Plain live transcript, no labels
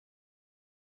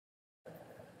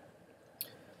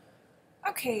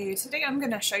Okay, today I'm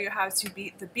going to show you how to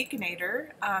beat the Beakinator.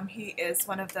 He is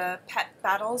one of the pet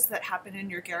battles that happen in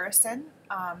your Garrison.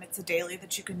 It's a daily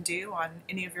that you can do on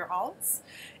any of your alts.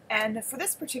 And for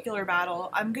this particular battle,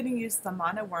 I'm going to use the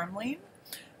Mana Wyrmling.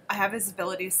 I have his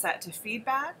abilities set to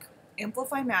Feedback,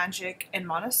 Amplify Magic, and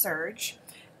Mana Surge.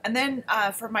 And then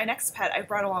for my next pet, I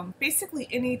brought along basically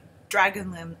any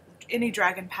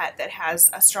dragon pet that has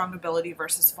a strong ability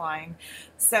versus flying.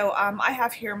 So I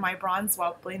have here my Bronze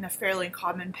Whelpling, a fairly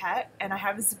common pet, and I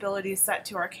have his abilities set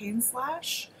to Arcane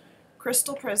Slash,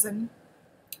 Crystal Prison,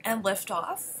 and Lift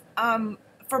Off.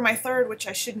 For my third, which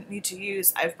I shouldn't need to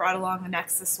use, I've brought along a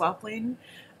Nexus Whelpling,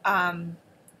 and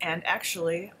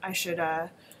actually I should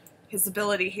his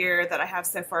ability here that I have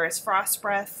so far is Frost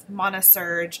Breath, Mana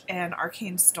Surge, and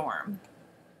Arcane Storm.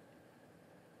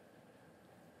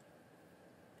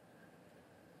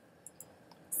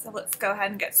 So let's go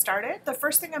ahead and get started. The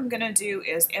first thing I'm going to do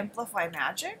is Amplify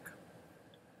Magic.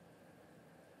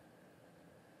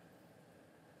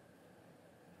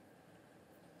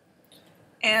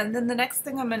 And then the next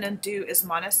thing I'm going to do is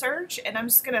Mana Surge, and I'm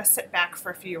just going to sit back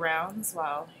for a few rounds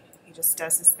while he just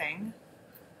does his thing.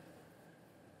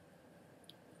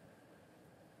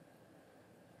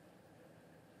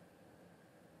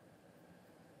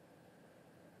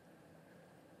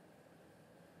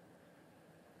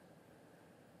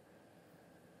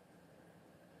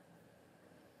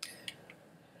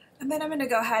 And then I'm going to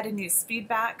go ahead and use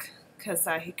Feedback, because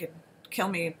he could kill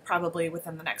me probably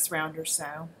within the next round or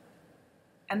so.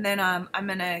 And then I'm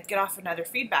going to get off another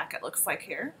Feedback, it looks like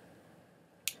here.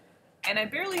 And I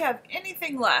barely have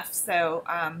anything left, so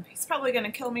he's probably going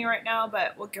to kill me right now,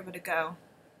 but we'll give it a go.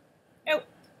 Nope,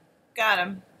 got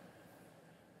him.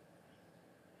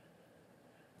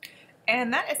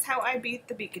 And that is how I beat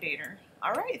the Beakinator.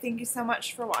 Alright, thank you so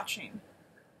much for watching.